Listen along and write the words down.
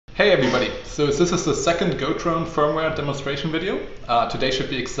Hey everybody, so this is the second Godrone firmware demonstration video. Today should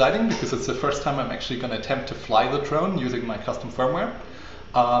be exciting because it's the first time I'm actually going to attempt to fly the drone using my custom firmware.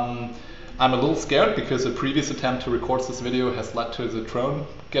 I'm a little scared because a previous attempt to record this video has led to the drone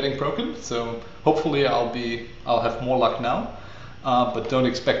getting broken, so hopefully I'll have more luck now. But don't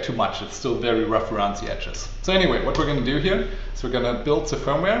expect too much, it's still very rough around the edges. So anyway, what we're going to do here is we're going to build the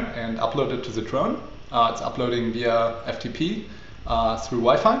firmware and upload it to the drone. It's uploading via FTP through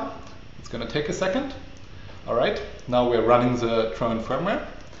Wi-Fi. It's going to take a second. Alright, now we're running the drone firmware.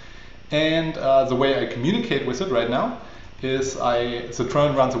 And the way I communicate with it right now is the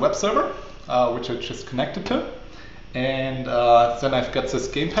drone runs a web server, which I just connected to. And then I've got this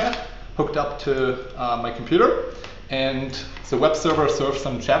gamepad hooked up to my computer. And the web server serves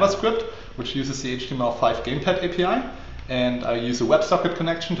some JavaScript, which uses the HTML5 Gamepad API. And I use a WebSocket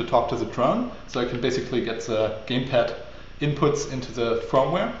connection to talk to the drone. So I can basically get the Gamepad inputs into the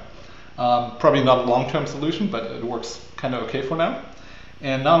firmware. Probably not a long-term solution, but it works kind of okay for now.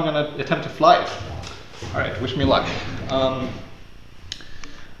 And now I'm going to attempt to fly it. All right, wish me luck. I'm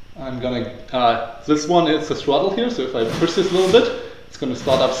going to, this one is the throttle here, so if I push this a little bit, it's going to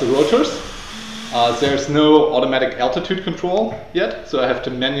start up the rotors. There's no automatic altitude control yet, so I have to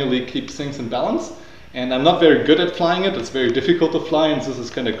manually keep things in balance. And I'm not very good at flying it. It's very difficult to fly, and this is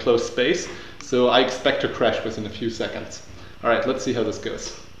kind of close space. So I expect to crash within a few seconds. All right, let's see how this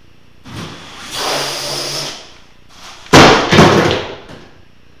goes.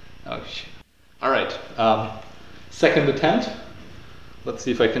 Oh, all right, second attempt. Let's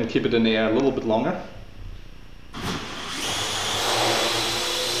see if I can keep it in the air a little bit longer.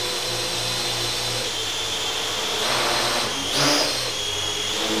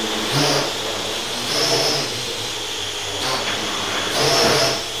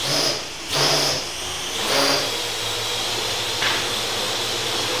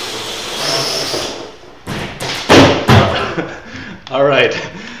 All right,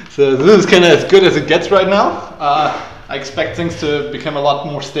 so this is kind of as good as it gets right now. I expect things to become a lot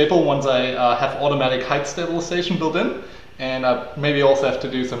more stable once I have automatic height stabilization built in. And I maybe also have to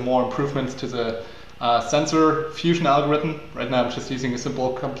do some more improvements to the sensor fusion algorithm. Right now I'm just using a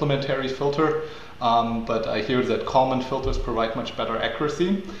simple complementary filter, but I hear that Kalman filters provide much better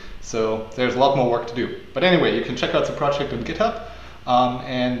accuracy. So there's a lot more work to do. But anyway, you can check out the project on GitHub,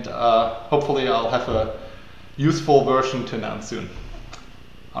 and hopefully I'll have a useful version to announce soon.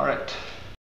 All right.